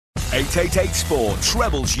888 Sport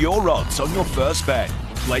trebles your odds on your first bet.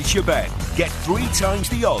 Place your bet, get 3 times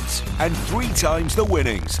the odds and 3 times the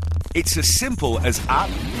winnings. It's as simple as up,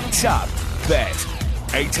 tap, bet.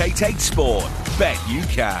 888 Sport. Bet you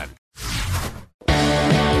can.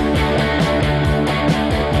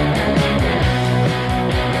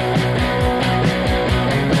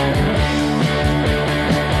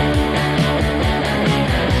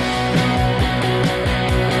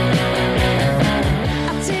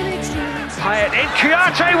 In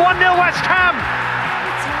Kouyaté, 1-0 West Ham.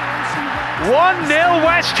 1-0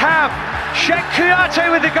 West Ham. Sheikh Kouyaté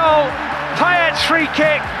with the goal. Payet's free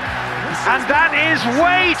kick. And that is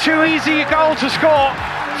way too easy a goal to score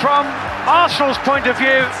from Arsenal's point of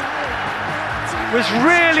view. Was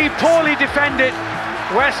really poorly defended.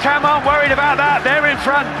 West Ham aren't worried about that. They're in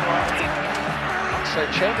front. So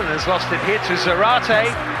Chamberlain has lost it here to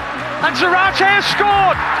Zarate. And Zarate has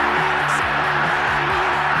scored.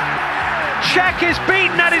 Czech is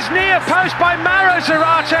beaten at his near post by Mauro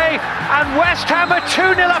Zarate, and West Ham are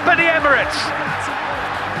 2-0 up at the Emirates.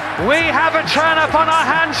 We have a turn up on our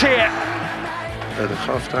hands here. At the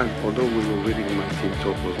half-time, although we were winning, my team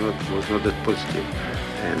talk was not that positive,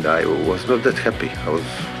 and I was not that happy. I was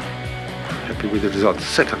happy with the result. The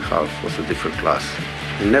second half was a different class.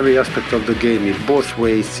 In every aspect of the game, in both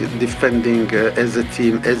ways, defending as a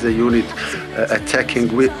team, as a unit,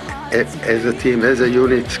 attacking with. As a team, as a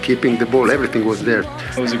unit, keeping the ball, everything was there.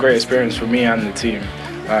 It was a great experience for me and the team.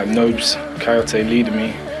 Nobes, Coyote leading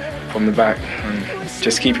me from the back and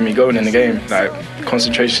just keeping me going in the game. Like,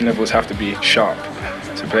 concentration levels have to be sharp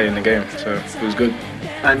to play in the game, so it was good.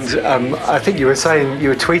 And I think you were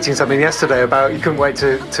tweeting something yesterday about you couldn't wait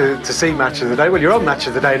to see Match of the Day. Well, you're on Match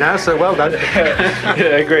of the Day now, so well done.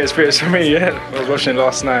 Yeah, great experience for me, yeah. I was watching it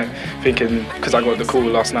last night thinking, because I got the call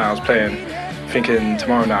last night I was playing, thinking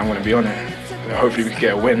tomorrow night I'm going to be on it. Hopefully we can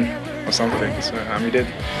get a win or something, so, and we did.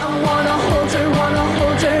 I wanna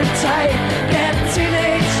hold her tight. Get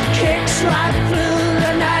teenage kicks right through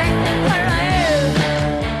the night.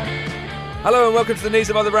 Hello and welcome to the Knees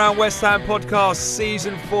Above the Round West Ham podcast,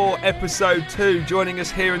 Season 4, Episode 2. Joining us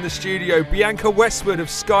here in the studio, Bianca Westwood of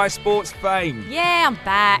Sky Sports fame. Yeah, I'm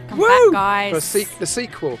back. I'm back, guys. The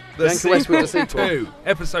sequel. Bianca Westwood, the sequel.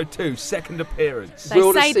 Episode 2, second appearance.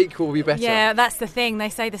 Will the sequel be better? Yeah, that's the thing. They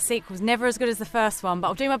say the sequel's never as good as the first one, but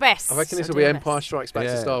I'll do my best. I reckon this will be Empire Strikes Back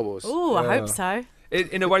to Star Wars. Oh, I hope so.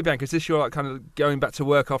 In a way, Bianca, is this your kind of going back to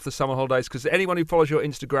work after the summer holidays? Because anyone who follows your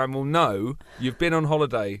Instagram will know you've been on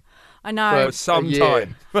holiday. I know. For some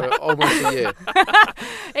time. For almost a year.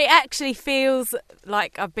 It actually feels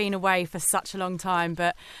like I've been away for such a long time,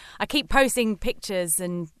 but I keep posting pictures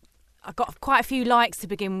and I got quite a few likes to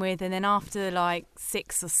begin with, and then after like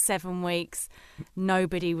 6 or 7 weeks,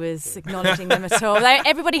 nobody was acknowledging them at all.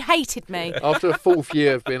 Everybody hated me. After a 4th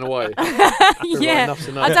year of being away. Yeah,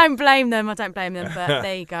 I don't blame them, but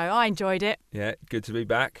there you go. I enjoyed it. Yeah, good to be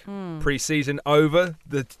back. Pre-season over.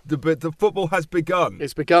 The football has begun.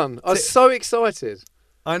 It's begun. I was so excited.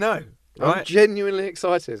 I know. Right? I'm genuinely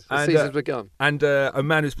excited. The season's begun. And a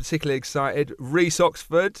man who's particularly excited, Reece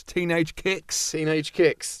Oxford, Teenage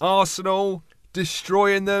Kicks. Arsenal,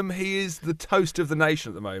 destroying them. He is the toast of the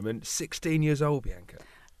nation at the moment. 16 years old, Bianca.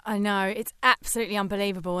 I know. It's absolutely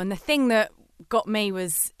unbelievable. And the thing that got me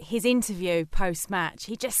was his interview post-match.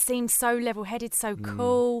 He just seemed so level-headed, so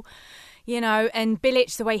cool. You know, and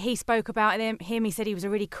Bilic, the way he spoke about him, he said he was a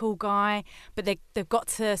really cool guy, but they've got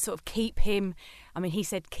to sort of keep him. I mean, he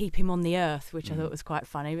said keep him on the earth, which I thought was quite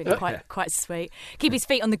funny, but quite sweet. Keep his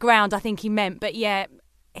feet on the ground, I think he meant. But yeah,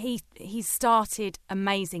 he started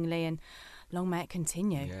amazingly, and long may it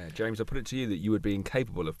continue. Yeah, James, I put it to you that you would be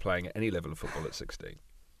incapable of playing at any level of football at 16.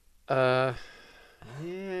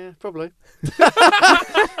 Yeah, probably.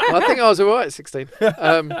 I think I was all right at 16.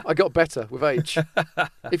 I got better with age.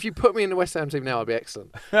 If you put me in the West Ham team now, I'd be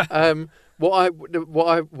excellent. What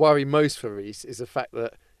I worry most for Reece is the fact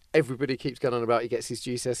that everybody keeps going on about he gets his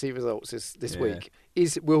GCSE results this week.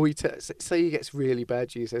 Will he say he gets really bad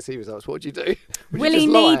GCSE results? What would you do? Will he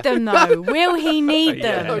need them though? Will he need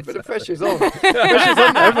them? No, but the pressure's on. Pressure's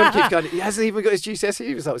on. Everyone keeps going. He hasn't even got his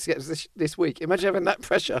GCSE results yet this week. Imagine having that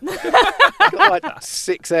pressure. Got like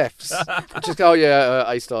 6 Fs. Just go,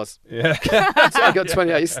 A stars. Yeah, I got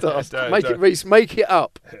 28 stars. Make it, Reece. Make it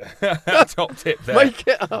up. Top tip there. Make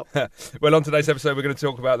it up. Well, on today's episode, we're going to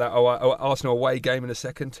talk about that Arsenal away game in a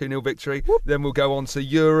second, 2-0 victory. Whoop. Then we'll go on to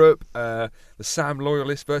Europe. The Sam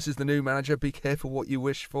loyalist versus the new manager. Be careful what you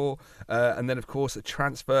wish for. And then, of course, a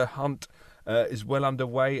transfer hunt is well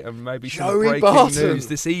underway, and maybe some breaking news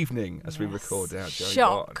this evening as we record out. Joey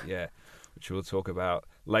Barton, which we'll talk about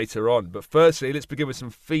later on. But firstly, let's begin with some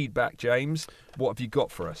feedback, James. What have you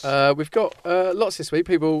got for us? We've got lots this week.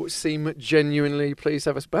 People seem genuinely pleased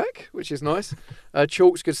to have us back, which is nice.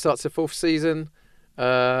 Chalk's good start to the 4th season.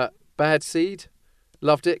 Bad Seed,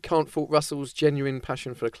 loved it. Can't fault Russell's genuine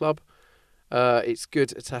passion for the club. It's good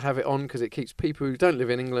to have it on because it keeps people who don't live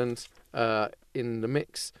in England in the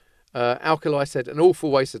mix. Alkali said, an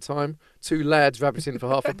awful waste of time. 2 lads rabbiting for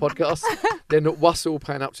half a podcast. Then Wassell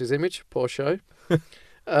paying up to his image. Poor show.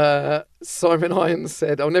 Simon Irons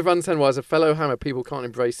said, I'll never understand why as a fellow Hammer people can't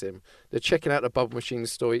embrace him. The checking out the bubble machine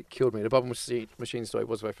story killed me. The bubble machine story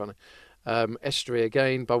was very funny. Estuary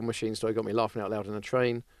again, bubble machine story got me laughing out loud on a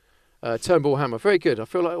train. Turnbull Hammer, very good. I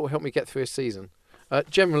feel like it will help me get through a season.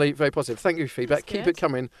 Generally, very positive. Thank you for feedback. That's Keep good. it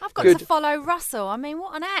coming. I've got Good. to follow Russell. I mean,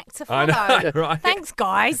 what an act to follow. I know, right? Thanks,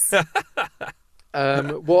 guys.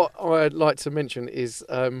 What I'd like to mention is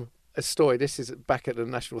a story. This is back at the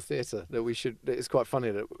National Theatre that it's quite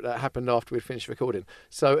funny that happened after we'd finished recording.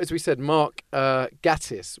 So, as we said, Mark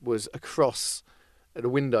Gattis was across at a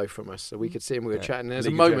window from us, so we could see him. We were chatting. There's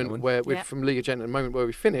League a of moment Gentlemen. where we're from League of Gentlemen, a moment where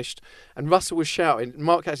we finished, and Russell was shouting.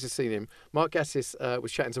 Mark Gattis had seen him. Mark Gattis was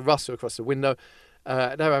chatting to Russell across the window. They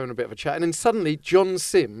were having a bit of a chat, and then suddenly John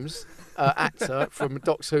Sims, actor from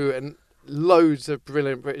Doctor Who and loads of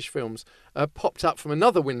brilliant British films, popped up from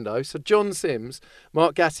another window. So John Sims,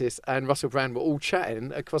 Mark Gattis and Russell Brand were all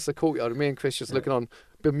chatting across the courtyard, and me and Chris just looking on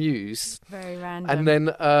bemused. Very random. And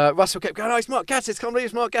then Russell kept going, oh, it's Mark Gattis, can't believe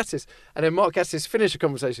it's Mark Gattis. And then Mark Gattis finished the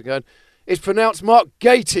conversation going, it's pronounced Mark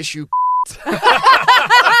Gatiss, you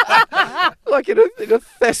like in a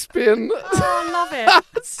thespian. Oh, I love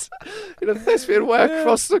it. In a thespian way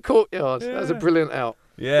across the courtyard. That was a brilliant out.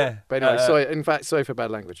 Yeah. But anyway, sorry for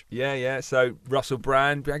bad language. Yeah. So Russell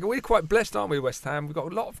Brand, Bianca, we're quite blessed, aren't we, West Ham? We've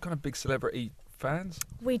got a lot of kind of big celebrity fans.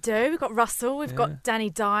 We do. We've got Russell. We've got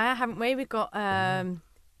Danny Dyer, haven't we? We've got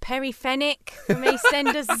Perry Fenwick from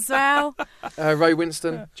EastEnders as well. Ray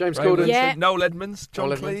Winston, James Ray Gordon. Winston, Yeah. Noel Edmonds, John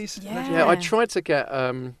Noel Cleese. Yeah. I tried to get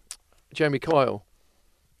Jeremy Kyle.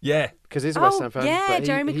 Yeah. Because he's a West Ham fan. yeah, but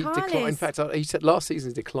Jeremy he Kyle declined. In is. fact, he said last season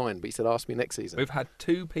he declined, but he said ask me next season. We've had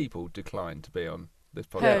 2 people decline to be on this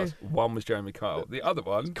podcast. One was Jeremy Kyle. The other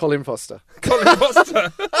one, Colin Foster. Colin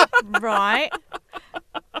Foster. Right.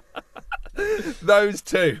 Those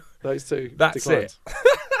 2. Those 2. That's declined. it.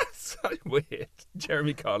 So weird.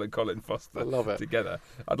 Jeremy Kyle and Colin Foster I love it. together.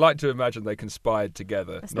 I'd like to imagine they conspired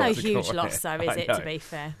together. It's not no to huge come on loss, here. though, is I it, know. to be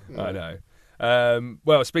fair? I know.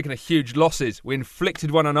 Well, speaking of huge losses, we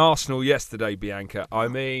inflicted one on Arsenal yesterday, Bianca. I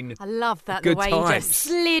mean, I love that, the good way you times. just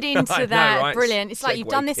slid into I know, that. right? Brilliant. It's like you've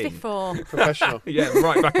Segue done this king. before. Professional. yeah,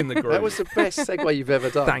 right back in the groove. That was the best segue you've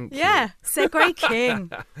ever done. Thank you. Yeah, Segway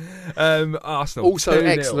King. Arsenal. Also 2-0.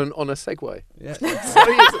 excellent on a segue. Yeah.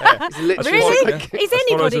 It's literally Really? Yeah. Is As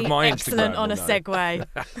followers anybody of my excellent Instagram on a will know. Segway?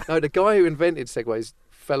 No, the guy who invented segways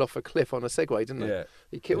fell off a cliff on a Segway, didn't he? Yeah.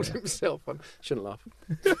 He killed himself. I shouldn't laugh.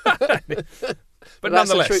 But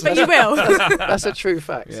that's a nonetheless. true- But you will. That's a true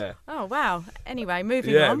fact. Yeah. Oh, wow. Anyway,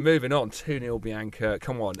 moving Yeah, on. moving on. 2-0 Bianca.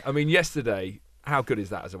 Come on. I mean, yesterday, how good is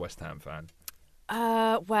that as a West Ham fan?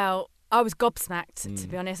 Well, I was gobsmacked, to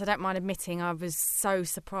be honest. I don't mind admitting I was so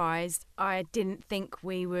surprised. I didn't think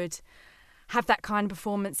we would have that kind of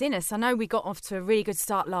performance in us. I know we got off to a really good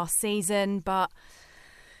start last season, but,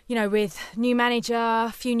 you know, with new manager,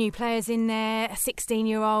 a few new players in there, a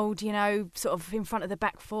 16-year-old, you know, sort of in front of the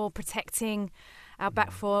back four, protecting our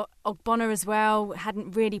back four. Ogbonna as well,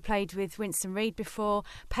 hadn't really played with Winston Reid before.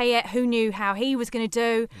 Payet, who knew how he was going to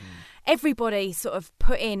do. Everybody sort of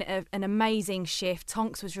put in an amazing shift.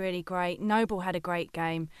 Tonks was really great. Noble had a great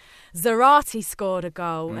game. Zarate scored a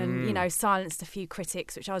goal and, you know, silenced a few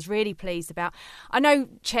critics, which I was really pleased about. I know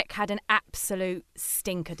Czech had an absolute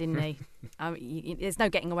stinker, didn't he? There's no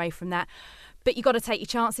getting away from that. But you got to take your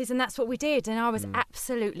chances, and that's what we did. And I was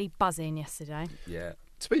absolutely buzzing yesterday. Yeah.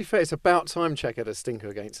 To be fair, it's about time Czech had a stinker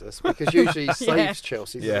against us because usually he saves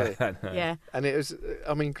Chelsea, doesn't he? I know. Yeah. And it was,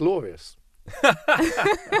 I mean, glorious.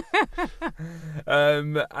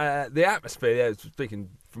 The atmosphere, yeah, speaking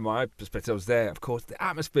from my perspective, I was there. Of course, the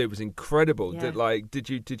atmosphere was incredible. Yeah. Did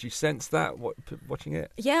you sense that watching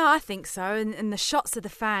it? Yeah, I think so. And the shots of the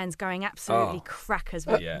fans going absolutely crackers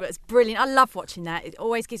Yeah. was brilliant. I love watching that. It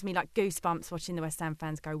always gives me like goosebumps watching the West Ham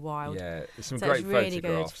fans go wild. Yeah, there's some So great it's really good.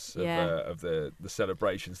 photographs Yeah. of the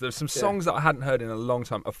celebrations. There's some songs that I hadn't heard in a long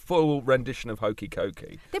time. A full rendition of Hokey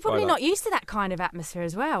Cokey. They're probably not used to that kind of atmosphere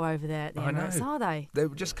as well over there at the I know. Emirates, are they? They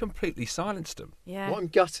just completely silenced them. Yeah. What I'm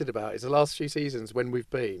gutted about is the last few seasons when we've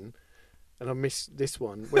been, and I miss this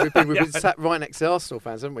one, when we've been sat right next to Arsenal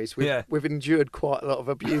fans, haven't we? So we've endured quite a lot of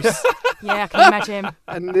abuse. Yeah, I can imagine.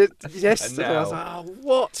 And yesterday I was now- like, oh,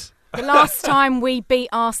 what? The last time we beat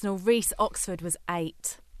Arsenal, Reece Oxford was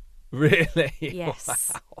 8. Really?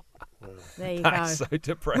 Yes. Wow. There you That's go. so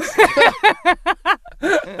depressing.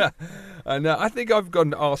 And I think I've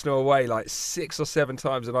gone Arsenal away like 6 or 7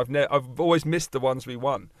 times, and I've always missed the ones we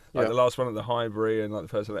won, like the last one at the Highbury and like the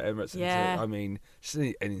first one at Emirates. Yeah. I mean, it's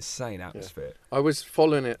an insane atmosphere. I was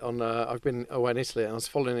following it on. I've been away in Italy, and I was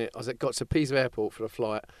following it. Got to Pisa Airport for the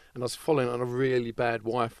flight, and I was following it on a really bad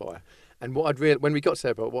Wi-Fi. And what when we got to the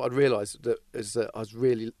airport, what I'd realised is that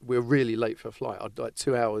we were really late for a flight. I'd like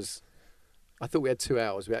 2 hours. I thought we had 2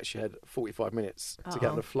 hours. We actually had 45 minutes to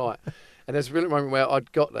get on the flight. And there's a really moment where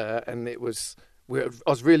I'd got there, and it was. I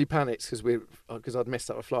was really panicked because I'd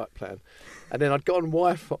messed up a flight plan, and then I'd got on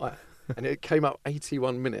Wi-Fi. And it came up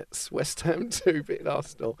 81 minutes, West Ham 2 beating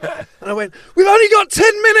Arsenal. And I went, we've only got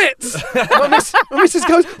 10 minutes! My missus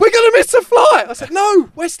goes, we're going to miss the flight! I said, no,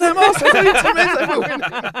 West Ham Arsenal, only 10 minutes, and we're winning.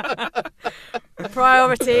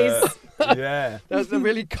 Priorities. Yeah. That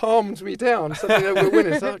really calmed me down. Suddenly we're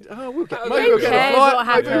winning. So, we'll get Who a cares flight, what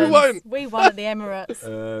maybe happens? we won't. We won at the Emirates.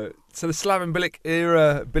 So the Slaven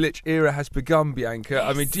Bilic era has begun, Bianca. Yes.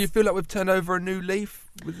 I mean, do you feel like we've turned over a new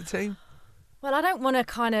leaf with the team? Well, I don't want to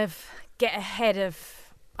kind of get ahead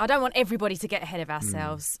of... I don't want everybody to get ahead of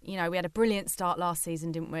ourselves. You know, we had a brilliant start last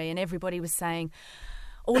season, didn't we? And everybody was saying,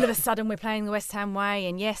 all of a sudden we're playing the West Ham way,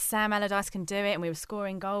 and yes, Sam Allardyce can do it, and we were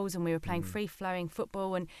scoring goals, and we were playing free-flowing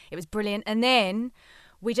football, and it was brilliant. And then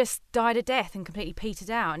we just died a death and completely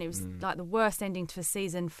petered out, and it was like the worst ending to a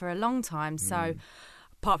season for a long time. So,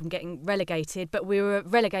 apart from getting relegated, but we were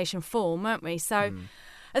relegation form, weren't we? So,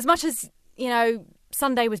 as much as, you know,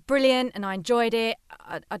 Sunday was brilliant and I enjoyed it,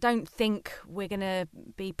 I don't think we're going to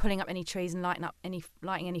be pulling up any trees and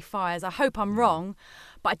lighting any fires. I hope I'm wrong,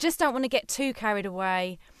 but I just don't want to get too carried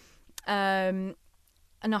away. And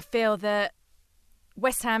I feel that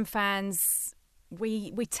West Ham fans,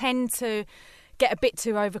 we tend to get a bit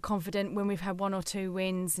too overconfident when we've had 1 or 2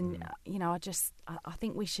 wins, and you know, I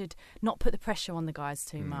think we should not put the pressure on the guys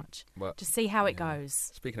too much. Well, just see how it goes.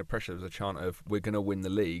 Speaking of pressure, there's a chant of "We're going to win the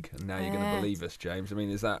league," and now you're going to believe us, James. I mean,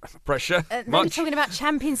 is that pressure? They were talking about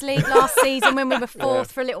Champions League last season when we were 4th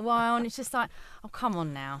for a little while, and it's just like, oh, come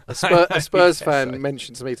on now. A Spurs fan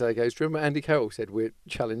mentioned to me today, goes, do you remember Andy Carroll said we're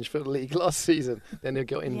challenged for the league last season? Then he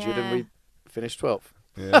got injured and we finished 12th.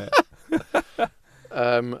 Yeah.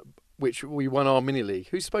 Which we won our mini league.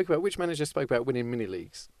 Which manager spoke about winning mini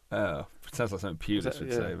leagues? Oh, sounds like something Pulis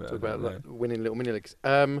would say. But talk about like, winning little mini leagues.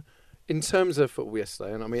 In terms of football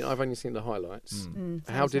yesterday, and I mean, I've only seen the highlights.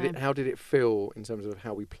 How did it feel in terms of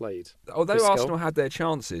how we played? Although Arsenal had their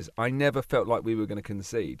chances, I never felt like we were going to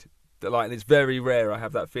concede. And it's very rare I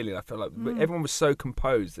have that feeling. I felt like everyone was so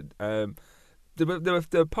composed. There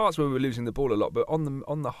were parts where we were losing the ball a lot, but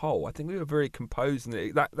on the whole, I think we were very composed,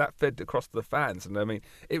 and that fed across to the fans. And I mean,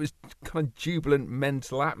 it was kind of jubilant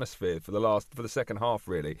mental atmosphere for the second half,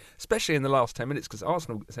 really, especially in the last 10 minutes, because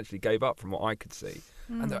Arsenal essentially gave up from what I could see,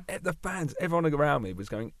 and the fans, everyone around me was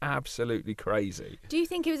going absolutely crazy. Do you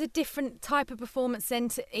think it was a different type of performance then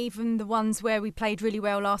to even the ones where we played really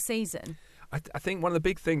well last season? I think one of the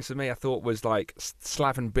big things for me, I thought, was like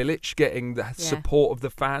Slaven Bilic getting the support of the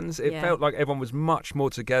fans. It felt like everyone was much more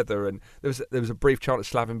together, and there was a brief chant of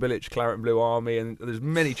Slaven Bilic, Claret and Blue Army, and there's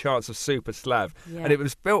many chants of Super Slav, and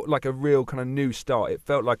it felt like a real kind of new start. It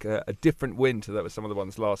felt like a different win to some of the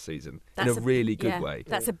ones last season in a really good way.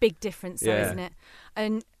 That's a big difference, though, isn't it?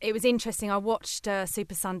 And it was interesting. I watched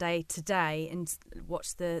Super Sunday today and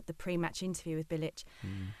watched the pre-match interview with Bilic.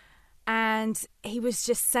 And he was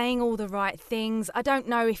just saying all the right things. I don't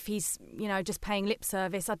know if he's, just paying lip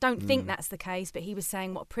service. I don't think that's the case. But he was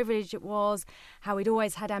saying what a privilege it was, how he'd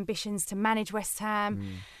always had ambitions to manage West Ham,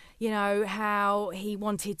 how he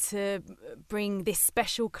wanted to bring this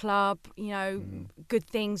special club, good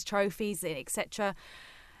things, trophies, etc.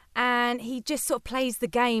 And he just sort of plays the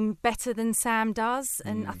game better than Sam does.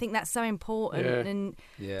 And I think that's so important.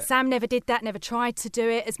 Yeah. And Sam never did that, never tried to do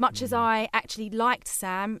it. As much as I actually liked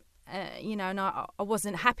Sam, and I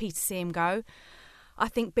wasn't happy to see him go. I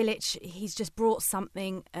think Bilic, he's just brought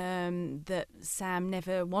something that Sam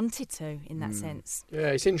never wanted to in that sense.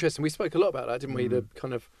 Yeah, it's interesting. We spoke a lot about that, didn't we? The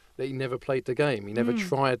kind of that he never played the game. He never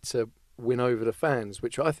tried to win over the fans,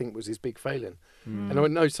 which I think was his big failing. And I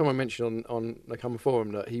know someone mentioned on the Common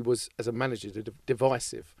Forum that he was, as a manager,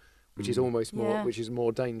 divisive, which is almost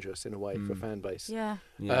more dangerous in a way for a fan base. Yeah.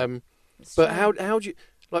 But how do you,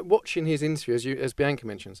 like, watching his interview, as Bianca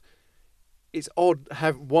mentions, it's odd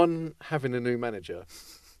having a new manager.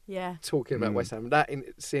 Talking about West Ham,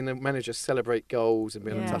 seeing a manager celebrate goals and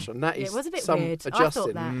being on touch on that is it was a bit some weird. adjusting. I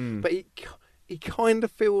thought that. But he kind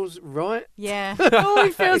of feels right. Yeah. Oh,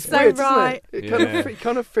 he feels It's so weird, isn't right. It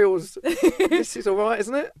kind of feels. This is all right,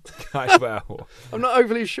 isn't it? Well, I'm not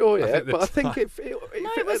overly sure yet, but I think it. No,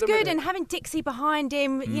 it was good, and having Dixie behind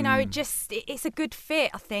him, you know, it's a good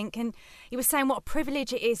fit, I think. And he was saying what a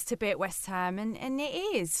privilege it is to be at West Ham, and it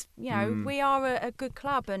is. You know, we are a good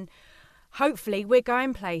club, and hopefully we're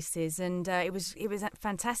going places. And it was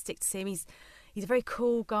fantastic to see him. He's a very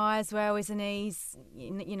cool guy as well, isn't he? He's,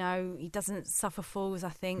 you know, he doesn't suffer fools, I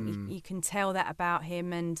think. You can tell that about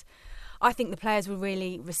him, and I think the players will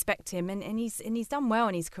really respect him, and he's done well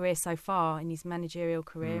in his career so far, in his managerial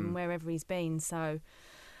career and wherever he's been. So,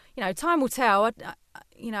 you know, time will tell.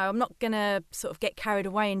 I'm not going to sort of get carried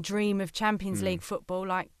away and dream of Champions League football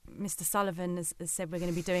like Mr. Sullivan has said we're going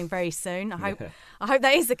to be doing very soon. I hope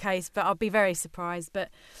that is the case, but I'll be very surprised. But,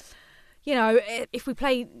 you know, if we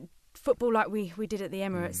play football like we did at the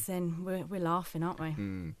Emirates, then we're laughing, aren't we?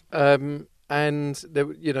 And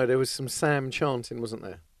there was some Sam chanting, wasn't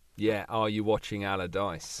there? yeah. Are you watching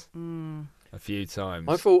Allardyce? A few times.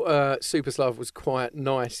 I thought Superslav was quite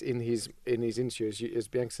nice in his interview, as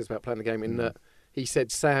Bianca says about playing the game, in that he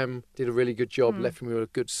said Sam did a really good job, left him with a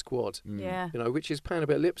good squad. Yeah, you know, which is paying a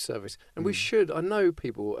bit of lip service, and we should. I know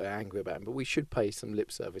people are angry about him, but we should pay some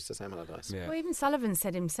lip service to Sam Allardyce. Yeah. Well, even Sullivan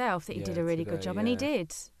said himself that he did a really good job, and he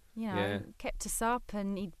did. You know, Yeah. kept us up,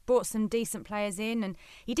 and he brought some decent players in, and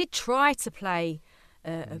he did try to play,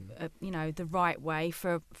 the right way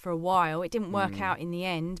for a while. It didn't work out in the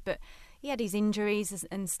end, but he had his injuries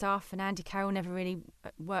and stuff, and Andy Carroll never really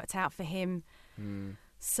worked out for him.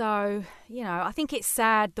 So, you know, I think it's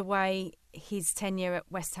sad the way his tenure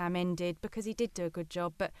at West Ham ended, because he did do a good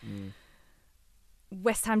job, but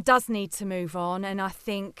West Ham does need to move on, and I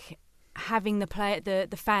think having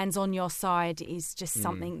the fans on your side is just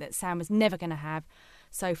something that Sam was never going to have.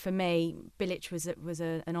 So for me, Bilic was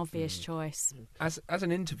an obvious choice. As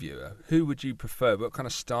an interviewer, who would you prefer? What kind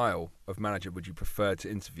of style of manager would you prefer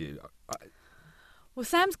to interview? Well,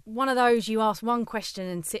 Sam's one of those you ask one question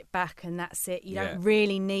and sit back and that's it. You don't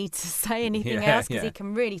really need to say anything else, because he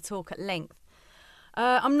can really talk at length.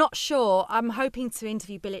 I'm not sure. I'm hoping to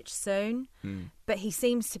interview Bilic soon, but he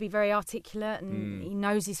seems to be very articulate and he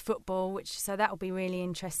knows his football, so that'll be really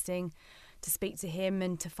interesting to speak to him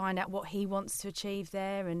and to find out what he wants to achieve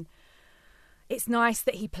there. And it's nice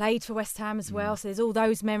that he played for West Ham as well, so there's all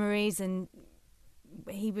those memories. And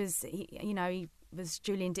he was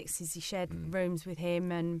Julian Dixie's. He shared rooms with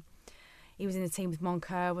him, and he was in the team with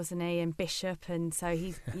Moncur, wasn't he, and Bishop, and so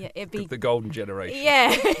it'd be the golden generation.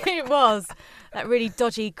 Yeah, it was that really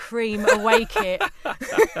dodgy cream away kit.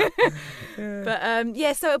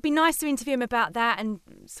 But so it'd be nice to interview him about that and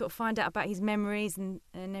sort of find out about his memories and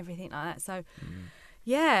everything like that. So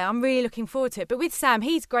yeah, I'm really looking forward to it. But with Sam,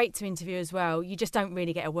 he's great to interview as well. You just don't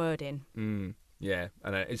really get a word in. Yeah,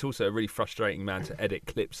 and it's also a really frustrating man to edit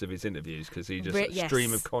clips of his interviews, because he just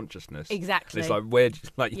stream of consciousness. Exactly. And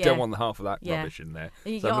it's like you don't want half of that rubbish in there.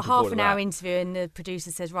 You got a half an hour interview, and the producer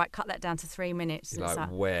says, "Right, cut that down to 3 minutes." It's like,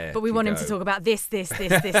 where? But we want him to talk about this,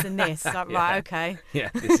 and this. Like, right, okay. Yeah,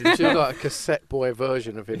 this is like a cassette boy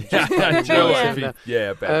version of him.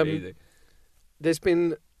 Easy. There's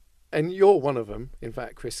been, and you're one of them, in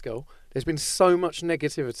fact, Chris Skull. There's been so much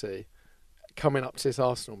negativity coming up to this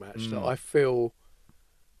Arsenal match that I feel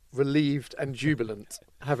relieved and jubilant,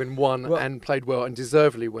 having won and played well and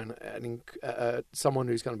deservedly won, and someone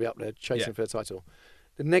who's going to be up there chasing for the title.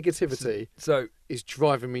 The negativity is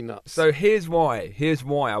driving me nuts. So here's why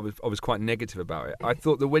I was quite negative about it. I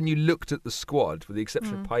thought that when you looked at the squad, with the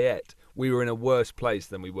exception of Payet, we were in a worse place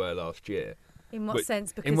than we were last year. In what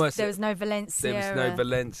sense? Because there was no Valencia. There was no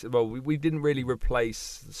Valencia. Well, we didn't really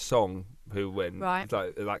replace Song, who went like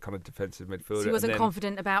that kind of defensive midfielder. So he wasn't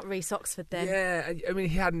confident about Reece Oxford then. Yeah, I mean,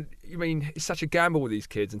 he hadn't. I mean, it's such a gamble with these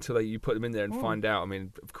kids until you put them in there and find out. I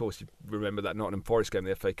mean, of course, you remember that Nottingham Forest game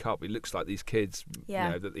in the FA Cup. It looks like these kids,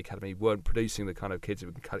 that the academy weren't producing the kind of kids who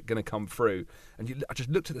were going to come through. And I just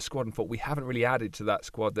looked at the squad and thought, we haven't really added to that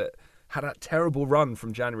squad that had that terrible run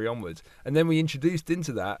from January onwards. And then we introduced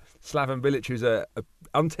into that Slaven Bilic, who's a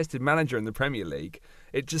untested manager in the Premier League.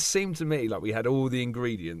 It just seemed to me like we had all the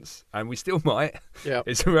ingredients, and we still might. Yeah,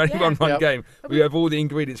 it's only one game. We have all the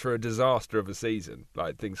ingredients for a disaster of a season.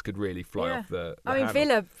 Like, things could really fly off the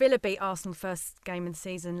handle. Villa beat Arsenal first game of the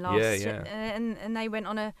season last year, and they went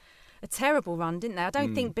on a terrible run, didn't they? I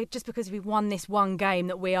don't think just because we won this one game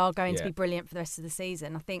that we are going to be brilliant for the rest of the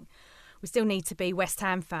season. I think we still need to be West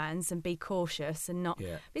Ham fans and be cautious and not.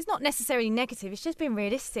 Yeah. It's not necessarily negative. It's just being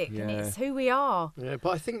realistic, and Yeah. it's who we are. Yeah, but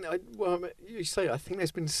I think, you say, I think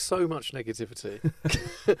there's been so much negativity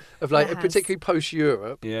of like, There has. particularly post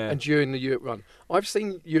Europe Yeah. and during the Europe run. I've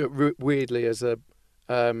seen Europe weirdly as a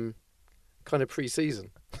kind of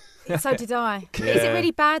pre-season. So did I. Is Yeah. it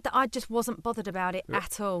really bad that I just wasn't bothered about it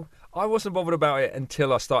at all? I wasn't bothered about it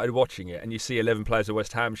until I started watching it, and you see 11 players of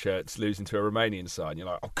West Ham shirts losing to a Romanian side, and you're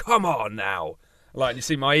like, oh, come on now. Like, you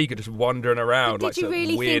see Maiga just wandering around But like did you some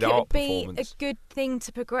really weird think it art would be a performance. good thing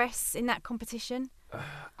to progress in that competition?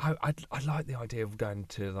 I like the idea of going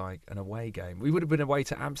to like an away game. We would have been away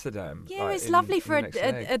to Amsterdam. Yeah, like, it's in lovely the for next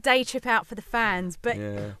leg. a day trip out for the fans, but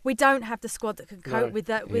Yeah. we don't have the squad that can cope No. with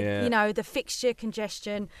that. With Yeah. you know, the fixture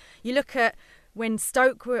congestion. You look at when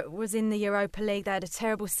Stoke was in the Europa League, they had a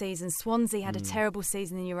terrible season. Swansea had a terrible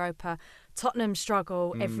season in Europa. Tottenham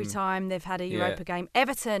struggle every time they've had a Europa game.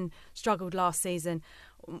 Everton struggled last season.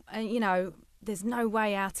 And, you know, there's no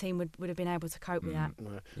way our team would have been able to cope with that.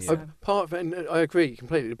 No. Yeah. Part of it, and I agree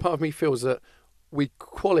completely. Part of me feels that we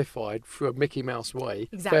qualified through a Mickey Mouse way.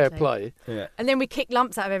 Exactly. Fair play. Yeah. And then we kicked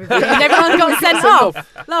lumps out of everybody, and everyone got sent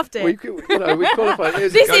off. Loved it. We qualified. It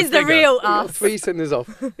was- This Go is the figure. real we got us. 3 senders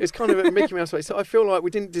off. It's kind of a Mickey Mouse way. So I feel like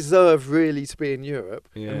we didn't deserve really to be in Europe,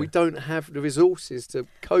 Yeah. and we don't have the resources to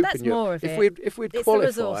cope That's in Europe. more of if it. we'd It's the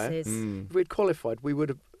qualified, resources. if we'd qualified,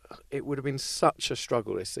 it would have been such a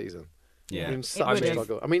struggle this season. Yeah. It would have been It such would a have.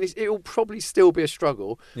 struggle. I mean, it'll probably still be a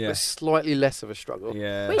struggle, Yeah. but slightly less of a struggle.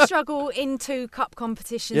 Yeah. We struggle in 2 cup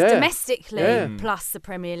competitions Yeah. domestically, Yeah. plus the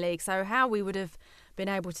Premier League. So how we would have been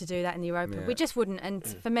able to do that in the Europa, Yeah. we just wouldn't. And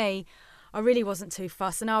for me, I really wasn't too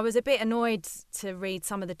fussed, and I was a bit annoyed to read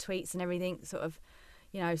some of the tweets and everything. Sort of,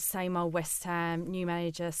 you know, same old West Ham, new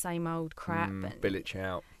manager, same old crap. And Bilic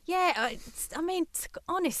out. yeah, I mean,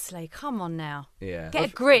 honestly, come on now, Yeah. get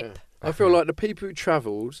a grip. Yeah. I feel like the people who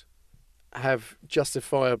travelled have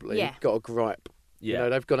justifiably Yeah. got a gripe. You Yeah. know,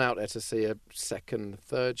 they've gone out there to see a second,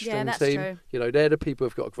 third string Yeah, that's team. true. You know, they're the people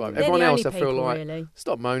who've got a gripe. They're Everyone the else, only I feel people, like, really.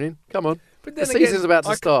 stop moaning. Come on. But The then season's again, about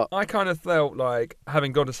to start. I kind of felt like,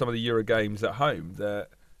 having gone to some of the Euro games at home, that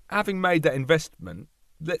having made that investment,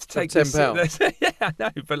 let's take this. £10. Yeah, I know,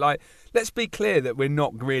 but like, let's be clear that we're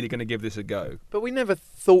not really going to give this a go. But we never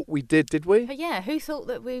thought we did we? But yeah, who thought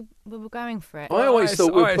that we were going for it? I always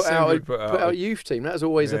thought we'd put assumed out, we'd put out our a- youth team. That was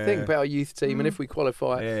always a thing. Yeah. Put our youth team, and if we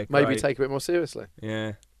qualify, Yeah, maybe great. take it a bit more seriously.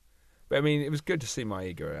 Yeah. But I mean, it was good to see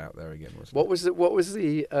Maiga out there again, wasn't What was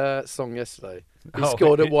the song yesterday? He Oh,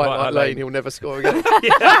 scored at White White Hart Hart Lane. Lane. He'll never score again.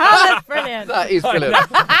 That's brilliant. That is brilliant.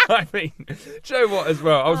 I mean, do you know what as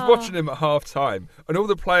well? I was watching him at half time, and all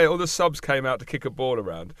the subs came out to kick a ball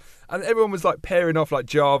around, and everyone was like pairing off, like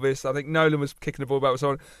Jarvis. I think Nolan was kicking the ball back with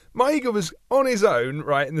someone. Maiga was on his own,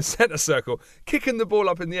 right in the centre circle, kicking the ball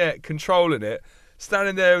up in the air, controlling it,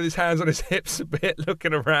 standing there with his hands on his hips a bit,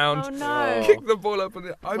 looking around. Oh no. Kick the ball up,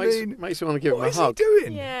 and I mean, makes me want to give him what a is hug. he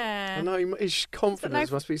doing? Yeah. I know his confidence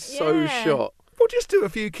no- must be so yeah. shot. Well, just do a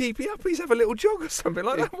few keepy uppies, have a little jog or something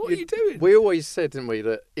like that. What are you doing? We always said, didn't we,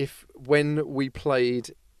 that when we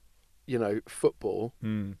played, you know, football,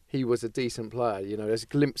 he was a decent player. You know, there's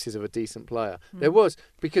glimpses of a decent player. There was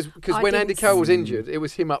because I when didn't Andy Carroll was injured, it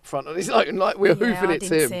was him up front on his own, and like we're hoofing I it to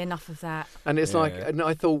didn't him. see enough of that. And it's Yeah. like, and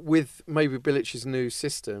I thought with maybe Bilic's new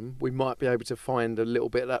system, we might be able to find a little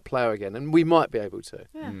bit of that player again, and we might be able to.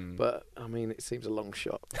 Yeah. But I mean, it seems a long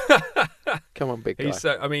shot. Come on, big guy. He's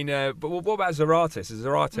so. I mean, but what about Zarate? So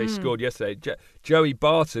Zarate scored yesterday. Joey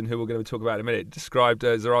Barton, who we're going to talk about in a minute, described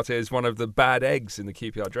Zarate as one of the bad eggs in the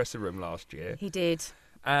QPR dressing room last year. He did.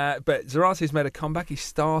 But Zarate's made a comeback. He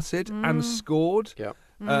started and scored. Yeah.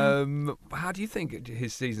 How do you think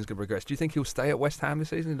his season's going to progress? Do you think he'll stay at West Ham this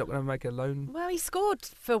season? He's not going to make a loan? Well, he scored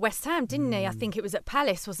for West Ham, didn't he? I think it was at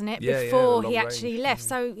Palace, wasn't it? Yeah, Before long he actually range, left.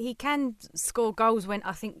 So he can score goals when,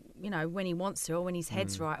 I think, you know, when he wants to or when his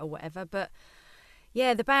head's right or whatever. But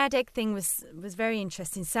yeah, the bad egg thing was very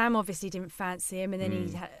interesting. Sam obviously didn't fancy him, and then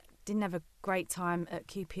he didn't have a great time at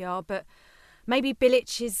QPR. But maybe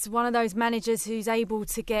Bilic is one of those managers who's able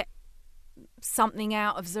to get something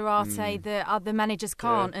out of Zarate that other managers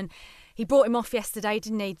can't. And he brought him off yesterday,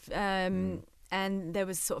 didn't he? And there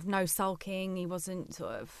was sort of no sulking. He wasn't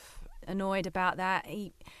sort of annoyed about that.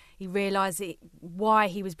 He realised why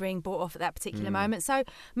he was being brought off at that particular moment. So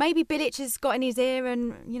maybe Bilic has got in his ear,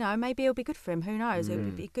 and you know, maybe it'll be good for him. Who knows?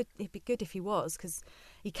 It'd be good. It'd be good if he was, because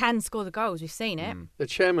he can score the goals. We've seen it. The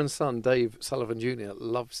chairman's son, Dave Sullivan Jr.,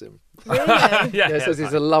 loves him. Really? Yeah, says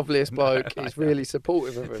he's the loveliest bloke. He's really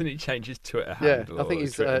supportive of Didn't him. he change his Twitter Yeah, handle? I think or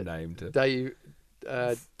he's Twitter name to... Dave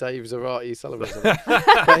Zarate Sullivan.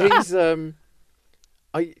 But he's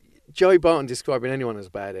Joey Barton describing anyone as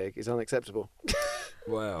a bad egg is unacceptable.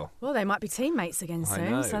 Well, they might be teammates again I soon,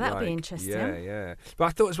 know, so that'll be like, interesting. Yeah. But I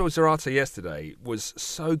thought as well, Zarate yesterday was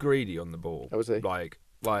so greedy on the ball. How was he? Like,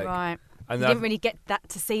 Right. and You didn't really get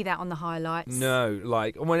to see that on the highlights. No,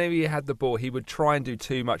 like whenever he had the ball, he would try and do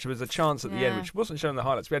too much. There was a chance at the end, which wasn't shown in the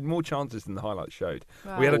highlights. We had more chances than the highlights showed.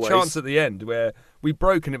 Right. We had a Always. chance at the end where we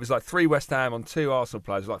broke, and it was like 3 West Ham on 2 Arsenal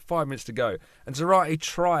players, like 5 minutes to go, and Zarate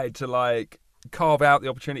tried to carve out the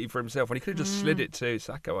opportunity for himself when he could have just slid it to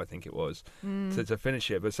Sacco, I think it was, to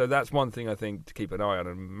finish it. But so that's one thing I think to keep an eye on,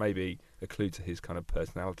 and maybe a clue to his kind of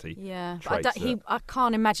personality. Yeah, traits I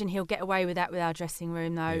can't imagine he'll get away with that with our dressing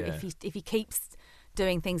room though. Yeah. If he keeps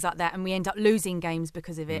doing things like that and we end up losing games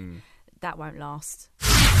because of it, that won't last.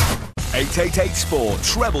 888 Sport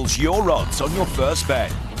trebles your odds on your first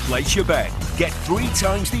bet. Place your bet, get 3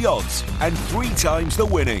 times the odds and 3 times the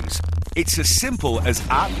winnings. It's as simple as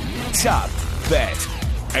app, tap, bet.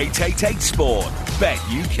 888 Sport. Bet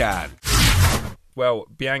you can. Well,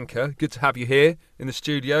 Bianca, good to have you here in the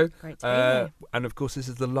studio. Great to be here. And of course, this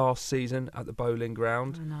is the last season at the Bowling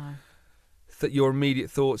Ground. I know. Your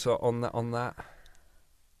immediate thoughts are on that?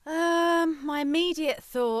 My immediate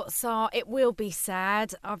thoughts are it will be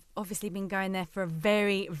sad. I've obviously been going there for a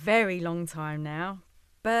very, very long time now.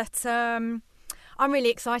 But I'm really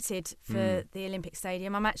excited for the Olympic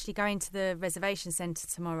Stadium. I'm actually going to the reservation centre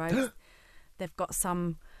tomorrow. They've got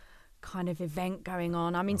some kind of event going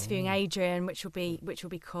on. I'm interviewing Adrian, which will be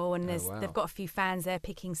cool. And they've got a few fans there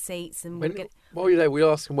picking seats. And While you're there, we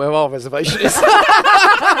ask them where our reservation is.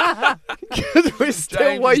 Because we're still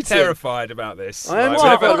James waiting. is terrified about this. I am Like,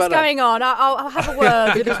 terrified whenever- What's going on? I'll have a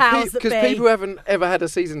word with the powers that be. Because people who haven't ever had a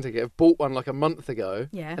season ticket have bought one like a month ago,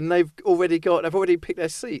 and they've already picked their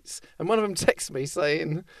seats. And one of them texts me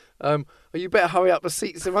saying, "Oh, you better hurry up the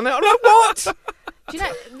seats." And I'm like, "What?" Do you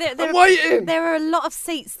know, I'm waiting. There are a lot of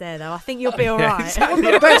seats there, though. I think you'll be all Yeah, right. exactly.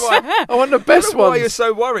 I want the best Why ones. you're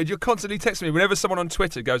so worried? You're constantly texting me. Whenever someone on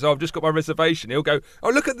Twitter goes, "Oh, I've just got my reservation," he'll go,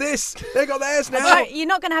 "Oh, look at this! They got theirs now." You're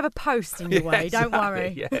not going to have a post in your way. Don't exactly.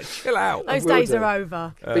 worry. Yeah, chill out. Those will days do. are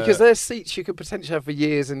over. Because there's seats you could potentially have for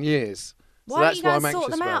years and years. So Why don't that's you go why and I'm sort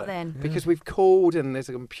anxious them about out it. then? Because we've called and there's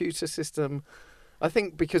a computer system. I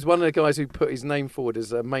think because one of the guys who put his name forward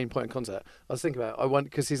as a main point of contact, I was thinking about it. I want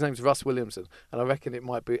because his name's Russ Williamson, and I reckon it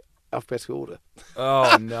might be alphabetical order.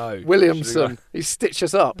 Oh no, Williamson, he stitched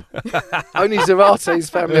us up. Only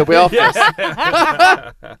Zarate's family will be after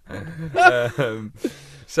us.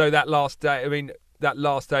 So that last day, that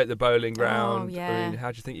last day at the Bowling Ground. Oh, yeah.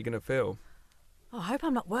 How do you think you're going to feel? Oh, I hope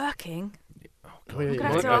I'm not working. Yeah, I'm you going to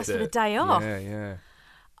might have to be. ask for the day off. Yeah.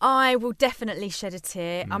 I will definitely shed a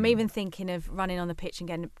tear. I'm even thinking of running on the pitch and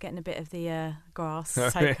getting a bit of the grass to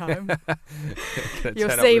take home. You'll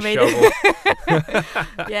see me.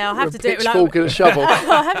 Yeah, I'll have to do it with pitchfork and a shovel.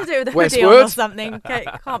 I'll have to do it with a hoodie Westward. on or something.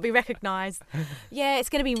 Can't be recognised. Yeah, it's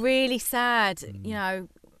going to be really sad. You know,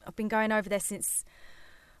 I've been going over there since,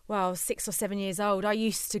 6 or 7 years old. I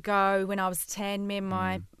used to go when I was 10. Me and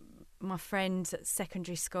my friend at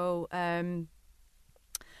secondary school,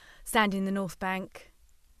 standing in the North Bank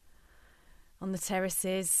on the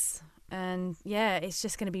terraces, and it's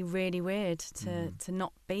just going to be really weird to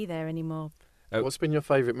not be there anymore. What's been your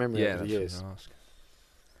favourite memory Yeah, over the that's years? what I ask.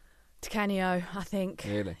 Canio, I think.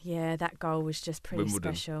 Really? Yeah, that goal was just pretty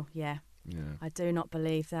Wimbledon. special. Yeah. Yeah. I do not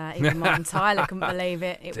believe that. Even Martin Tyler couldn't believe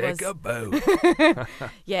it. It Take was. a bow.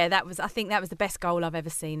 Yeah, I think that was the best goal I've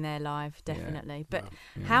ever seen there live, definitely. But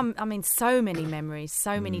so many memories,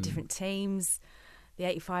 so many different teams. The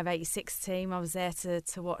 85-86 team, I was there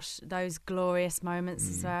to watch those glorious moments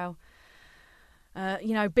as well.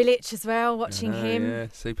 Bilic as well, watching him. Yeah,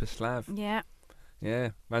 super Slav. Yeah. Yeah,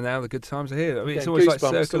 and now the good times are here. I mean, it's Getting always like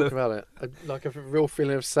goosebumps circle talking of. about it. Like a real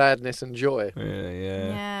feeling of sadness and joy.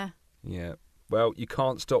 Yeah. Well, you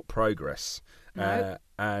can't stop progress. No.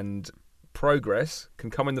 And progress can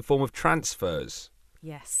come in the form of transfers.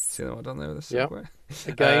 Yes. See what I've done there with the Yep. segue?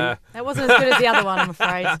 Again. That wasn't as good as the other one, I'm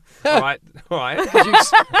afraid. All right.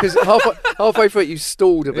 Because halfway through it, you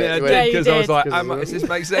stalled a bit. Yeah, I You did, went, because I was like, does this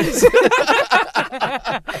make sense?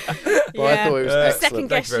 Well, I thought it was excellent. Second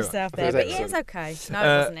guess very yourself much. there, It was but yeah, it's okay. No,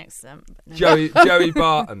 it wasn't excellent. But no. Joey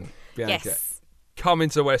Barton, Bianca, Yes. coming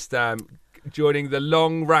to West Ham, joining the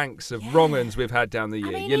long ranks of wrong-uns we've had down the year.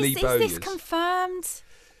 I mean, Yali is Bowyers. this confirmed?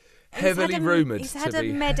 Heavily rumoured He's to had a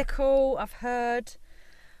be. medical, I've heard.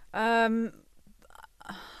 I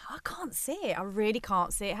can't see it. I really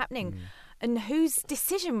can't see it happening. And whose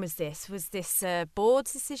decision was this? Was this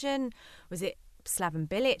board's decision? Was it Slaven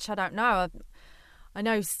Bilic? I don't know. I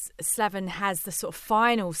know Slaven has the sort of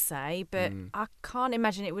final say, but I can't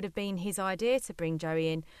imagine it would have been his idea to bring Joey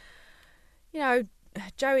in. You know,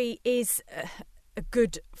 Joey is a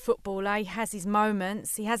good footballer. He has his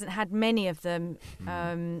moments. He hasn't had many of them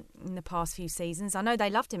in the past few seasons. I know they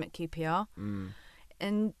loved him at QPR,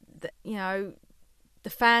 and the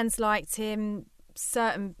fans liked him.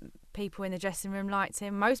 Certain people in the dressing room liked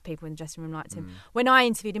him. Most people in the dressing room liked him. When I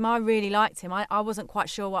interviewed him, I really liked him. I wasn't quite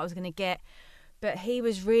sure what I was going to get, but he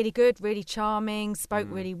was really good, really charming, spoke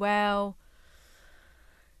really well.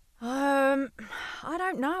 I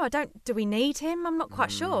don't know. Do we need him? I'm not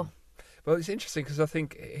quite sure. Well, it's interesting because I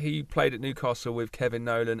think he played at Newcastle with Kevin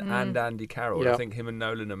Nolan and Andy Carroll. Yeah. I think him and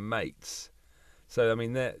Nolan are mates. So, I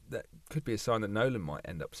mean, that could be a sign that Nolan might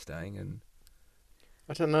end up staying and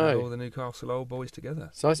I don't know. all the Newcastle old boys together.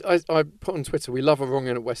 So I put on Twitter, we love a wrong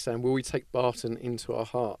in at West Ham. Will we take Barton into our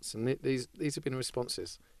hearts? And these have been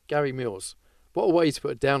responses. Gary Mills, what a way to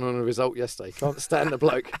put a down on a result yesterday. Can't stand the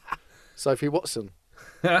bloke. Sophie Watson.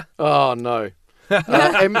 Oh, no.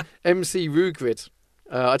 MC Rugrid.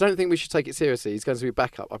 I don't think we should take it seriously. He's going to be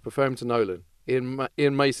backup. I prefer him to Nolan.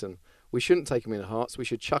 Ian Mason. We shouldn't take him in the hearts. We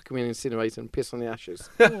should chuck him in, incinerate and piss on the ashes.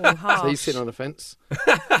 Oh, So he's sitting on the fence.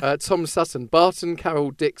 Tom Sutton. Barton,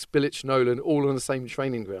 Carroll, Dix, Bilic, Nolan, all on the same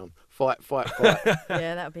training ground. Fight.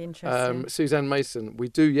 Yeah, that would be interesting. Suzanne Mason. We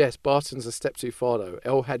do, yes. Barton's a step too far, though.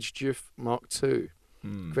 El Hadj Diouf, Mark II.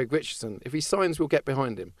 Greg Richardson. If he signs, we'll get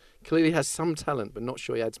behind him. Clearly has some talent, but not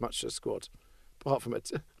sure he adds much to the squad. Apart from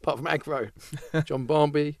aggro. John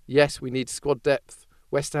Barnby. Yes, we need squad depth.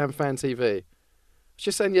 West Ham Fan TV. I was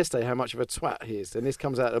just saying yesterday how much of a twat he is, and this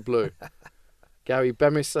comes out of the blue. Gary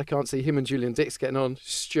Bemis, I can't see him and Julian Dix getting on.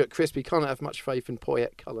 Stuart Crispy, can't have much faith in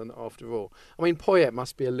Poyet Cullen after all. I mean, Poyet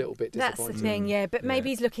must be a little bit disappointing. That's the thing, yeah. But maybe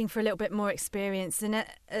he's looking for a little bit more experience. And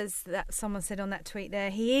as someone said on that tweet there,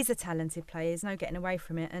 he is a talented player. There's no getting away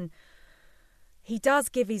from it. And he does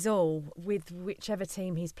give his all with whichever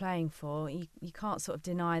team he's playing for. You can't sort of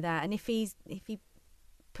deny that. And if he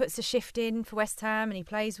puts a shift in for West Ham and he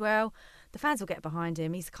plays well, the fans will get behind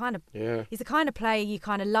him. He's the kind of player you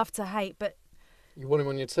kind of love to hate, but you want him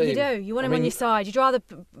on your team. You do. You want him on your side. You'd rather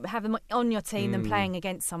have him on your team than playing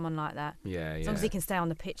against someone like that. Yeah, as long as he can stay on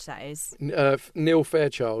the pitch, that is. Neil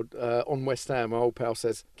Fairchild on West Ham, my old pal,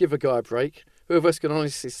 says, give a guy a break. Who of us can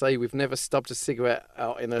honestly say we've never stubbed a cigarette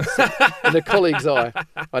out in a colleague's eye?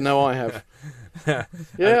 I know I have.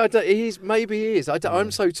 Yeah, maybe he is.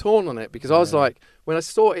 I'm so torn on it because I was like, when I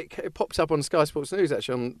saw it popped up on Sky Sports News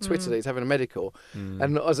actually on Twitter that he's having a medical,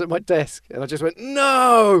 and I was at my desk and I just went,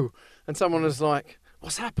 no! And someone was like,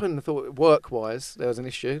 what's happened? I thought work-wise there was an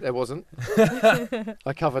issue. There wasn't.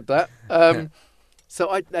 I covered that. And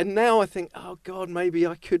now I think, oh God, maybe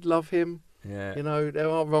I could love him. Yeah. You know, there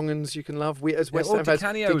are wrong-uns you can love. We, as West Ham fans,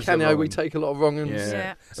 Di Canio, we take a lot of wrong-uns.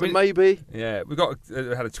 Yeah. So maybe. Yeah, we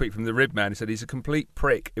had a tweet from the Rib Man who said he's a complete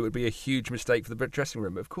prick. It would be a huge mistake for the dressing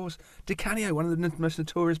room. But of course, Di Canio, one of the most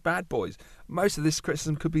notorious bad boys. Most of this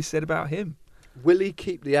criticism could be said about him. Will he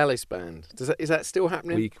keep the Alice band? Is that still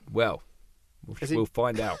happening? We'll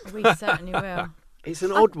find out. We certainly will. It's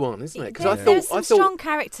an odd one, isn't it? Because there's some strong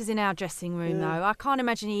characters in our dressing room, though. I can't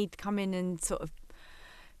imagine he'd come in and sort of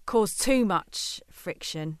cause too much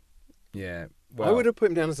friction. Yeah. Well, I would have put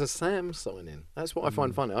him down as a Sam signing. That's what I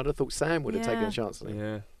find funny. I'd have thought Sam would have taken a chance on him.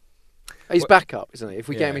 Yeah. He's backup, isn't he? If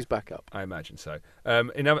we get him, he's backup. I imagine so.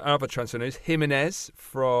 In other transfer news, Jimenez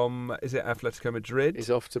from, is it Atletico Madrid? He's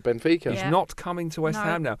off to Benfica. He's not coming to West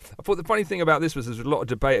Ham now. I thought the funny thing about this was there was a lot of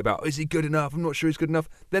debate about, is he good enough? I'm not sure he's good enough.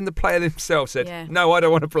 Then the player himself said, no, I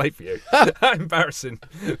don't want to play for you. Embarrassing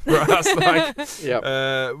for us.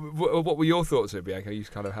 What were your thoughts of Bianca? Are you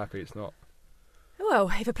kind of happy it's not?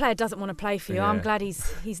 Well, if a player doesn't want to play for you, I'm glad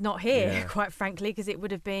he's not here, quite frankly, because it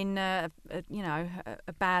would have been a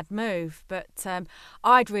bad move. But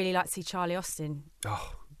I'd really like to see Charlie Austin.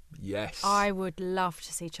 Oh, yes. I would love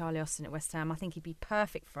to see Charlie Austin at West Ham. I think he'd be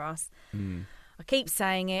perfect for us. I keep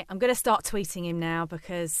saying it. I'm going to start tweeting him now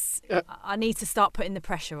because I need to start putting the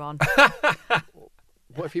pressure on.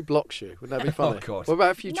 What if he blocks you? Wouldn't that be funny? Oh, God. What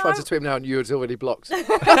about if you tried to tweet him now and you was already blocked?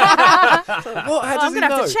 What? How does I'm going to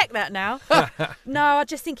have know? to check that now. No, I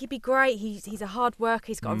just think he'd be great. He's a hard worker.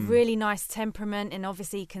 He's got a really nice temperament and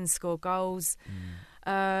obviously he can score goals.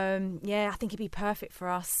 I think he'd be perfect for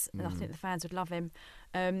us. And I think the fans would love him.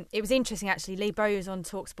 It was interesting, actually. Lee Bow was on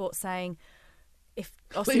TalkSport saying if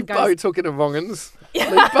Austin Lee goes... Bow talking to wrong-uns. Lee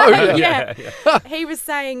Bow, yeah. He was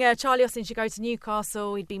saying Charlie Austin should go to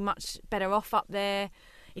Newcastle. He'd be much better off up there.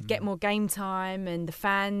 He'd get more game time and the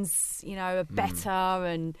fans, are better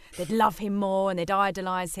and they'd love him more and they'd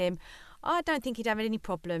idolise him. I don't think he'd have any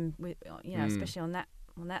problem with, especially on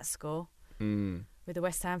that score with the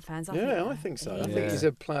West Ham fans. I think so. I think he's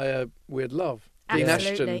a player we'd love.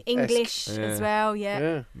 Absolutely. English Yeah. as well,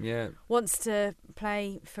 Yeah. Wants to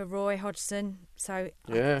play for Roy Hodgson, so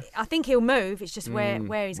Yeah. I think he'll move. It's just where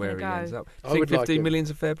he's going to ends go. up. I Think would like 15 him. million's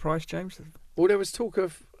a fair price, James? Well, there was talk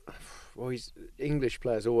of, English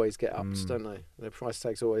players always get ups, don't they? Their price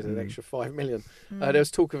tag's always an extra 5 million. There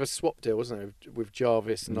was talk of a swap deal, wasn't there, with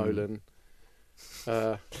Jarvis, Nolan.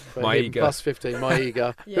 For Maiga. him plus 15,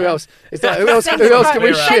 Maiga. Yeah. Who else? Who else can we Send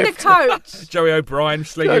the shift? coach. Joey O'Brien,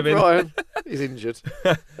 sling Joe him in. Bryan, he's injured.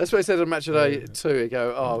 That's what he said on Match of Day 2. He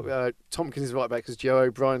go, Tompkins is right back because Joe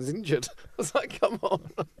O'Brien's injured. I was like, come on.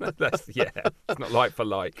 It's not like for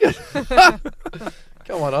like.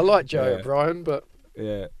 Come on, I like Joe Yeah. O'Brien, but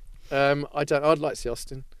Yeah. I'd like to see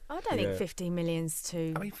Austin. I don't think Yeah. 15 million's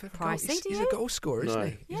too pricey, do he's you? a goal scorer, isn't No.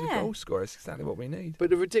 he? He's Yeah. a goal scorer. It's exactly what we need. But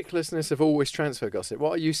the ridiculousness of all this transfer gossip.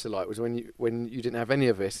 What I used to like was when you didn't have any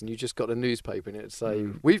of this and you just got a newspaper and it'd say,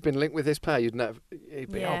 we've been linked with this player. You'd know,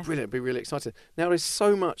 it'd be, Yeah. oh, brilliant, be really excited. Now there's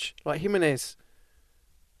so much, like Jimenez,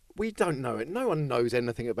 we don't know it. No one knows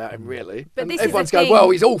anything about him, really. But and this is the everyone's going, thing. well,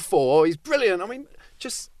 he's all for, he's brilliant. I mean,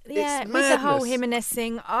 just, Yeah, it's with the whole madness. Jimenez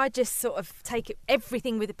thing, I just sort of take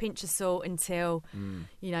everything with a pinch of salt until,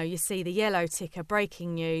 you see the yellow ticker,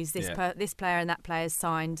 breaking news, this player and that player's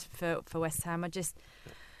signed for West Ham.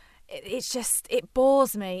 It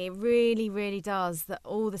bores me. It really, really does. That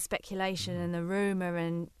all the speculation and the rumour,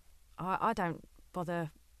 and I don't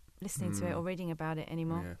bother listening to it or reading about it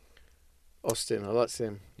anymore. Yeah. Austin, I like to see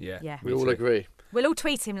him. Yeah. We all agree. We'll all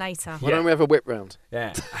tweet him later. Why don't we have a whip round?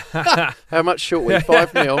 Yeah. How much short we?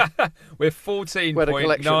 5-0. We're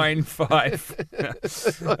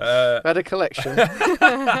 14.95. Had a collection.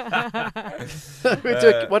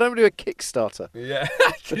 Why don't we do a Kickstarter? Yeah.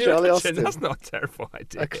 For Can you Charlie imagine? Austin. That's not a terrible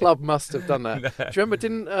idea. A club must have done that. Do you remember?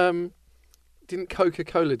 Didn't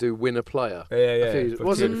Coca-Cola do win a player? Yeah.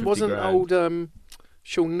 Wasn't grand. old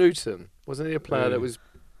Sean Newton? Wasn't he a player that was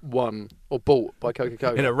won or bought by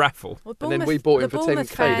Coca-Cola In a raffle. Well, and then we bought him for 10k,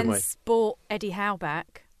 Bournemouth didn't we? fans bought Eddie Howe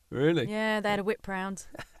back. Really? Yeah, they had a whip round.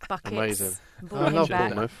 Buckets. Amazing. and I bought him love back.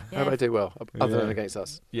 Bournemouth. Yeah. How they do well, other than Yeah. against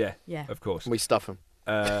us. Yeah. Yeah. Of course. And we stuff them.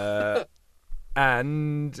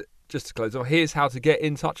 And just to close off, here's how to get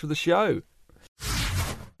in touch with the show.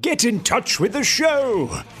 Get in touch with the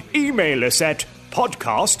show. Email us at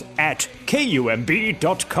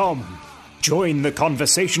podcast@kumb.com. Join the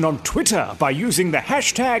conversation on Twitter by using the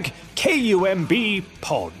hashtag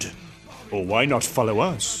KUMBpod. Or why not follow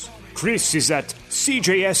us? Chris is at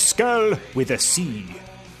CJS Skull with a C.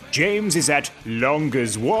 James is at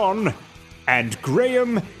Longers1. And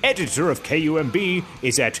Graham, editor of KUMB,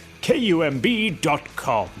 is at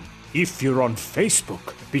kumb.com. If you're on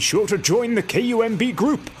Facebook, be sure to join the KUMB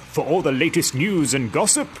group for all the latest news and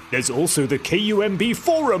gossip. There's also the KUMB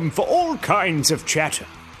forum for all kinds of chatter.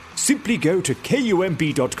 Simply go to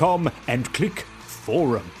kumb.com and click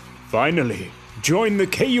Forum. Finally, join the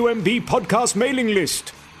KUMB podcast mailing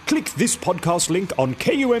list. Click this podcast link on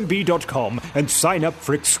kumb.com and sign up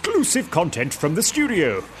for exclusive content from the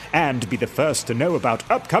studio and be the first to know about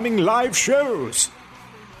upcoming live shows.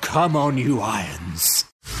 Come on, you Irons.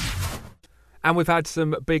 And we've had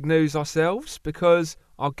some big news ourselves because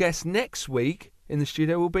our guest next week in the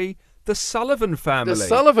studio will be the Sullivan family. The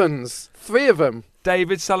Sullivans. 3 of them.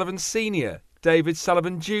 David Sullivan Sr., David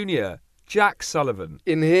Sullivan Jr., Jack Sullivan.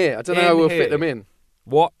 In here. I don't know how we'll fit them in.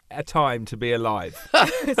 What a time to be alive.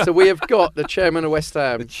 So we have got the chairman of West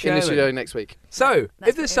Ham in the chairman. studio next week. So,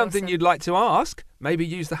 That's if there's something awesome. you'd like to ask, maybe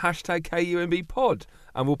use the hashtag KUMBpod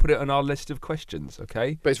and we'll put it on our list of questions,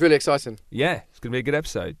 okay? But it's really exciting. Yeah, it's going to be a good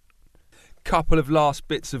episode. Couple of last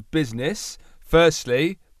bits of business.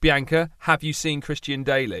 Firstly, Bianca, have you seen Christian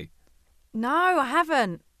Daly? No, I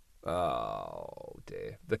haven't. Oh,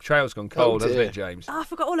 dear. The trail's gone cold, hasn't dear. it, James? Oh, I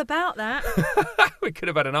forgot all about that. We could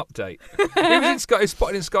have had an update. He was in Sky, he was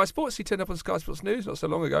spotted in Sky Sports. He turned up on Sky Sports News not so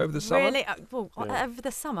long ago over the summer. Really? Over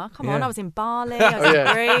the summer? Come Yeah. on, I was in Bali, I was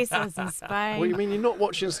in Greece, I was in Spain. What do you mean you're not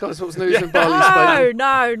watching Sky Sports News in Bali,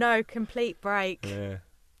 Spain? No, complete break. Yeah.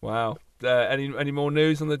 Wow. Any more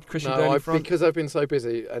news on the Christian Daly No, front? because I've been so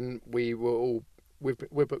busy and we're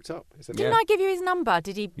booked up. Is it? Didn't I give you his number?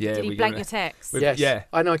 Did he Yeah, we blank gave your it- text? We've- Yes. Yeah.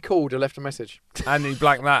 And I called and left a message. And he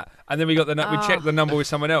blanked that. And then we got we checked the number with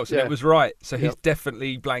someone else and Yeah. it was right. So he's Yep.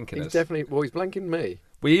 definitely blanking He's us. he's blanking me.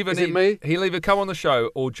 We even Is it me? He'll either come on the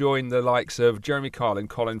show or join the likes of Jeremy Kyle and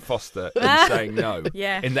Colin Foster in saying no.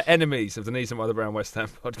 Yeah. In the enemies of the Needs and Mother Brown West Ham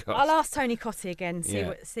podcast. I'll ask Tony Cotty again, see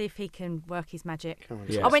Yeah. see if he can work his magic.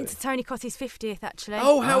 Yeah. I went to Tony Cotty's 50th actually.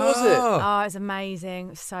 Oh, how was it? Oh, it was amazing. It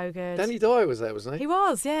was so good. Danny Dyer was there, wasn't he? He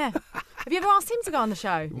was, yeah. Have you ever asked him to go on the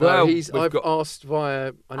show? No, Well, I've asked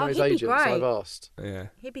via, I know Oh, his he'd be agent, so great. I've asked. Yeah.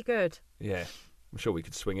 He'd be good. Yeah. I'm sure we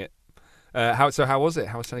could swing it. How was it?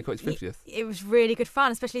 How was Tony Cott's 50th? It was really good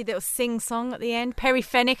fun, especially the little sing-song at the end. Perry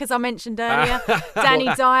Fennick, as I mentioned earlier. Danny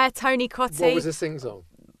Dyer, Tony Cotti. What was the sing-song?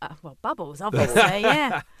 Well, Bubbles, obviously,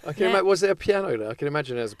 yeah. Was it a piano there? I can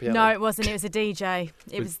imagine it was a piano. No, it wasn't. It was a DJ.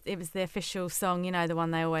 It was the official song, the one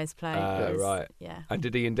they always play. Right. Yeah. And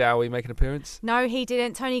did Ian Dowie make an appearance? No, he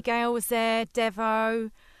didn't. Tony Gale was there. Devo,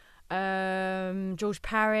 George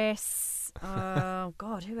Paris. Oh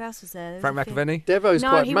God, who else was there? Frank McAvenny. Devo's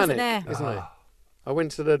quite he manic, wasn't there. isn't he? I went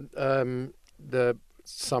to the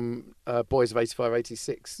Boys of 85,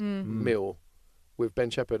 86 meal with Ben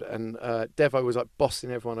Shepherd, and Devo was like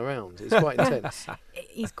bossing everyone around. It's quite intense.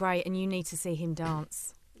 He's great, and you need to see him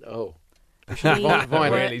dance. Oh. He's got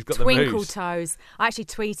the Twinkle moves. Toes. I actually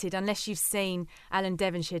tweeted, unless you've seen Alan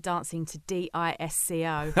Devonshire dancing to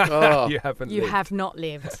DISCO, Oh. you have not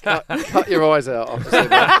lived. Cut your eyes out after saying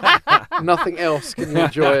that. Nothing else can you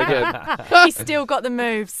enjoy again. He's still got the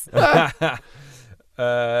moves.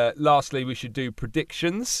 Lastly, we should do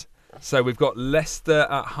predictions. So we've got Leicester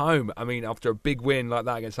at home. I mean, after a big win like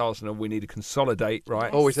that against Arsenal, we need to consolidate, right?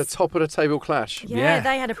 Oh, it's a top of the table clash. Yeah,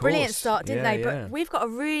 they had a brilliant course. start, didn't Yeah, they? yeah. But we've got a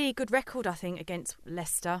really good record, I think, against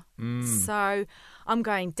Leicester. So I'm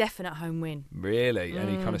going definite home win. Really?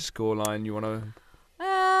 Any kind of scoreline you want to...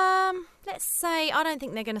 Let's say I don't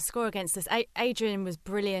think they're going to score against us. Adrian was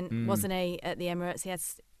brilliant, wasn't he, at the Emirates?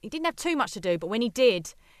 He didn't have too much to do, but when he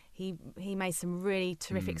did, he made some really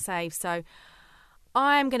terrific saves. So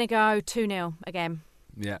I'm going to go 2-0 again.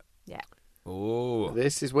 Yeah. Yeah. Oh.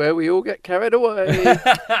 This is where we all get carried away.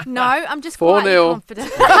 No, I'm just 4-0. confident.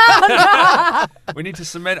 We need to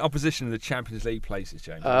cement our position in the Champions League places,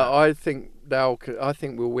 James. I think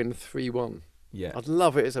we'll win 3-1. Yeah. I'd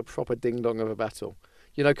love it as a proper ding-dong of a battle.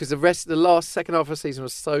 Because the last second half of the season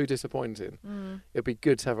was so disappointing. It'd be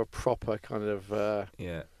good to have a proper kind of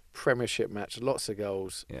Premiership match. Lots of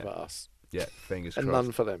goals for us. Yeah, fingers and crossed.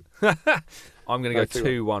 none for them. I'm going to go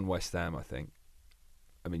 2-1 West Ham, I think.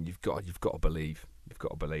 I mean, you've got to believe. You've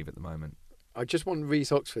got to believe at the moment. I just want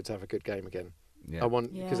Reece Oxford to have a good game again. Yeah. I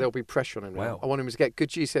want because there'll be pressure on him now. Well. I want him to get good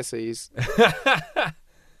GCSEs.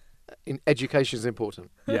 Education is important.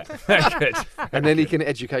 Yeah, good. And then he can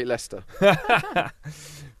educate Leicester.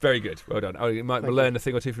 Very good. Well done. Oh, you might learn a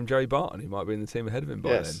thing or two from Joey Barton. He might be in the team ahead of him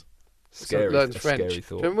by then. So learns French. Scary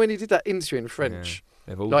thought. Remember when he did that interview in French,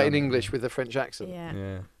 like in English with a French accent?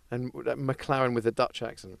 Yeah. And that McLaren with a Dutch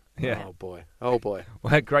accent. Yeah. Oh boy. Oh boy.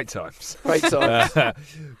 Well, great times. Great times.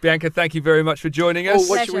 Bianca, thank you very much for joining us.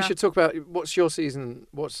 We should talk about what's your season.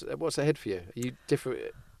 What's ahead for you? Are you different?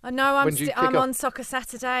 I know I'm off? on Soccer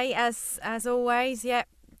Saturday as always. Yep.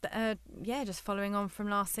 Just following on from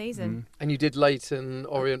last season. And you did Leighton,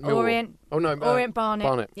 Orient, Millwall. Orient. Oh no, Orient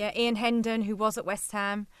Barnet. Yeah, Ian Hendon, who was at West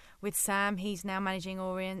Ham with Sam, he's now managing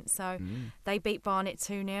Orient. So they beat Barnet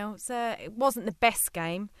 2-0. So it wasn't the best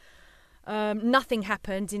game. Nothing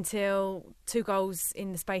happened until 2 goals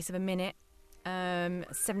in the space of a minute.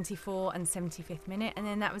 74 and 75th minute, and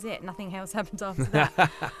then that was it. Nothing else happened after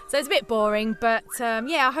that. So it's a bit boring, but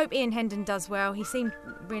I hope Ian Hendon does well. He seemed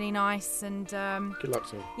really nice, and good luck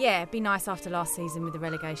to him. Yeah, it'd be nice after last season with the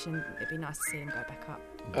relegation. It'd be nice to see him go back up.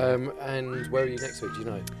 And where are you next week? Do you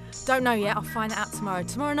know? Don't know yet. I'll find that out tomorrow.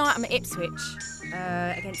 Tomorrow night I'm at Ipswich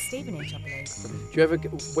against Stevenage, I believe. Do you ever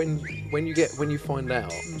when you find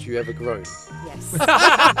out? Do you ever groan? Yes.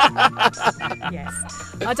 Yes.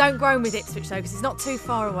 I don't groan with Ipswich though because it's not too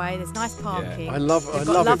far away. There's nice parking. I love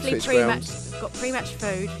lovely Ipswich grounds. Got pre-match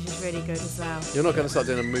food, which is really good as well. You're not going to start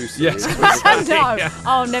doing a mousse. Yes. No,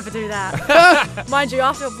 I'll never do that. Mind you,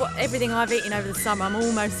 after everything I've eaten over the summer, I'm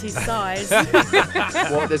almost his size.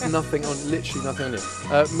 What? There's literally nothing on it.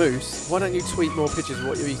 Moose, why don't you tweet more pictures of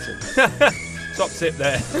what you're eating? Top tip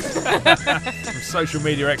there from social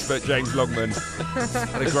media expert James Longman.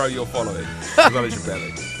 How to grow your following as well as your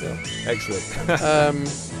belly. Yeah. Excellent.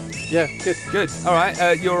 Good. All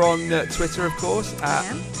right. You're on Twitter, of course. At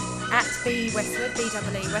B Westwood, BEE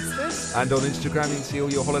Westwood. And on Instagram, you can see all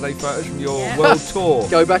your holiday photos from your world tour.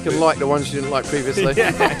 Go back and like the ones you didn't like previously.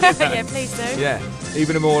 Yeah, please do. Yeah,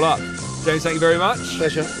 even them all up. James, thank you very much.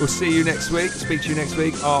 Pleasure. We'll see you next week. Speak to you next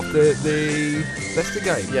week after the Leicester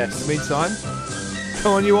game. Yes. In the meantime,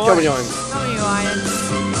 come on, you Irons. Come on, you Irons. Come on, you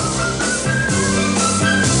Irons.